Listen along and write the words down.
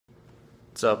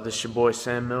What's up? This is your boy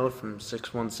Sam Miller from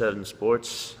 617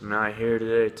 Sports. I'm out here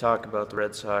today to talk about the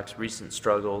Red Sox recent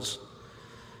struggles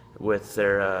with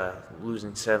their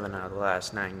losing 7 out of the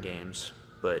last 9 games.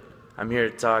 But I'm here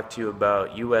to talk to you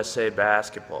about USA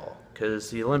basketball because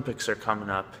the Olympics are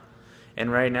coming up.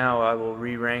 And right now I will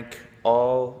re-rank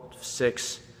all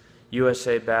 6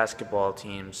 USA basketball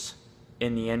teams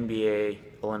in the NBA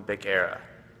Olympic era.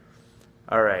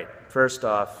 Alright, first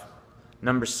off,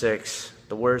 number 6.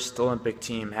 The worst Olympic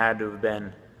team had to have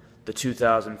been the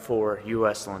 2004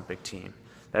 U.S. Olympic team.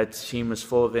 That team was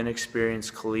full of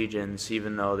inexperienced collegians,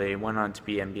 even though they went on to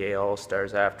be NBA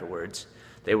All-Stars afterwards.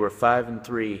 They were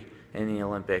 5-3 in the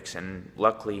Olympics, and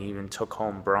luckily even took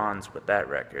home bronze with that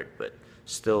record, but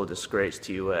still a disgrace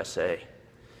to USA.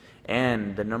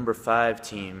 And the number 5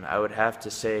 team, I would have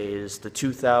to say, is the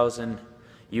 2000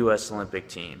 U.S. Olympic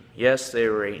team. Yes, they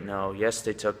were 8-0. Yes,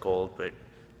 they took gold, but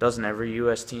doesn't every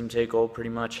U.S. team take gold pretty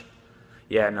much?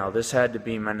 Yeah, no, this had to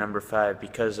be my number 5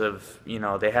 because of,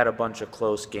 they had a bunch of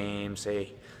close games.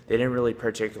 They didn't really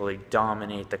particularly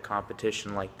dominate the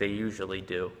competition like they usually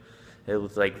do. It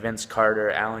was like Vince Carter,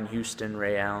 Allen Houston,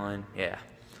 Ray Allen. Yeah,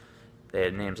 they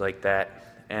had names like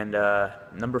that. And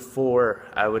number 4,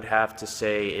 I would have to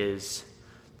say, is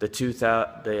the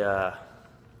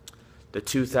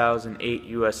 2008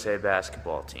 USA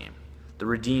basketball team, the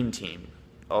Redeem team,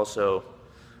 also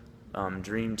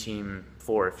Dream Team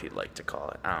 4, if you'd like to call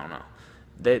it. I don't know.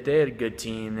 They had a good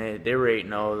team. They were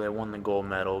 8-0. They won the gold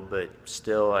medal, but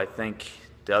still, I think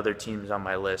the other teams on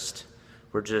my list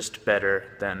were just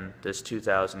better than this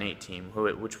 2008 team,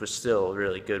 which was still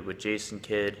really good with Jason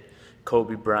Kidd,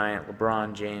 Kobe Bryant,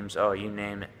 LeBron James, oh, you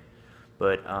name it.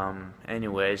 But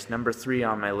anyways, number 3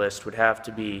 on my list would have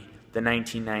to be the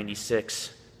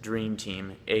 1996 Dream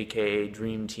Team, aka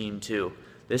Dream Team 2.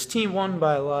 This team won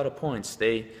by a lot of points.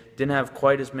 They didn't have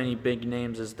quite as many big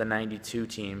names as the 92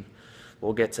 team.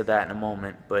 We'll get to that in a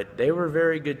moment. But they were a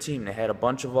very good team. They had a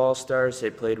bunch of all-stars. They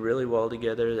played really well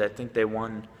together. I think they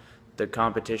won the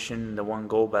competition, the one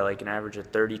goal, by like an average of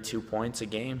 32 points a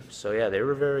game. So yeah, they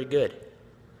were very good.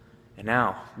 And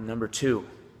now, number 2,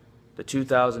 the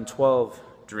 2012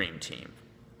 Dream Team.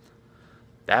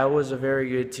 That was a very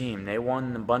good team. They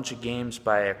won a bunch of games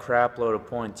by a crap load of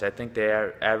points. I think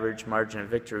their average margin of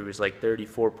victory was like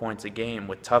 34 points a game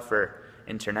with tougher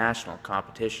international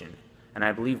competition. And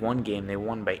I believe one game they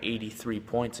won by 83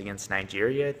 points against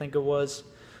Nigeria, I think it was,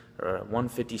 or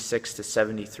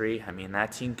 156-73. I mean,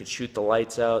 that team could shoot the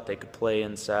lights out. They could play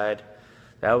inside.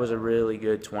 That was a really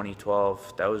good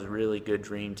 2012. That was a really good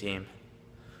Dream Team.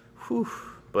 Whew.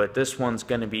 But this one's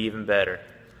going to be even better.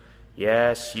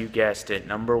 Yes, you guessed it.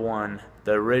 Number 1,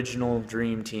 the original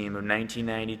Dream Team of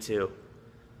 1992.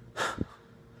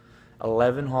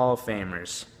 11 Hall of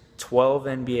Famers, 12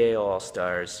 NBA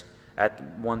All-Stars. At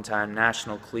one time,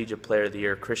 National Collegiate Player of the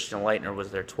Year, Christian Leitner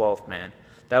was their 12th man.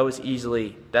 That was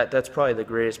easily, that's probably the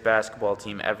greatest basketball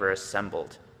team ever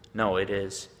assembled. No, it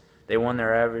is. They won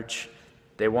their average,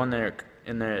 they were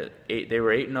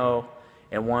 8-0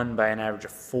 and won by an average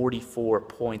of 44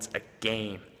 points a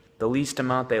game. The least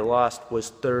amount they lost was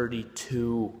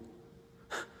 32.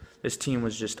 This team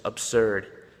was just absurd.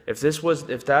 If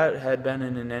that had been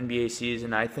in an NBA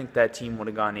season, I think that team would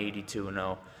have gone 82-0.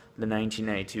 The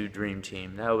 1992 Dream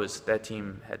Team. That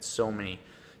team had so many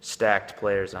stacked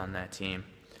players on that team.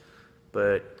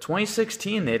 But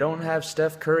 2016, they don't have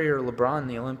Steph Curry or LeBron in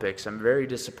the Olympics. I'm very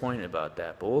disappointed about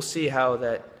that. But we'll see how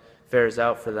that fares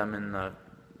out for them in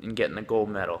getting the gold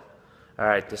medal.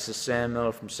 Alright, this is Sam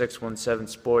Miller from 617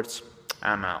 Sports.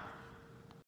 I'm out.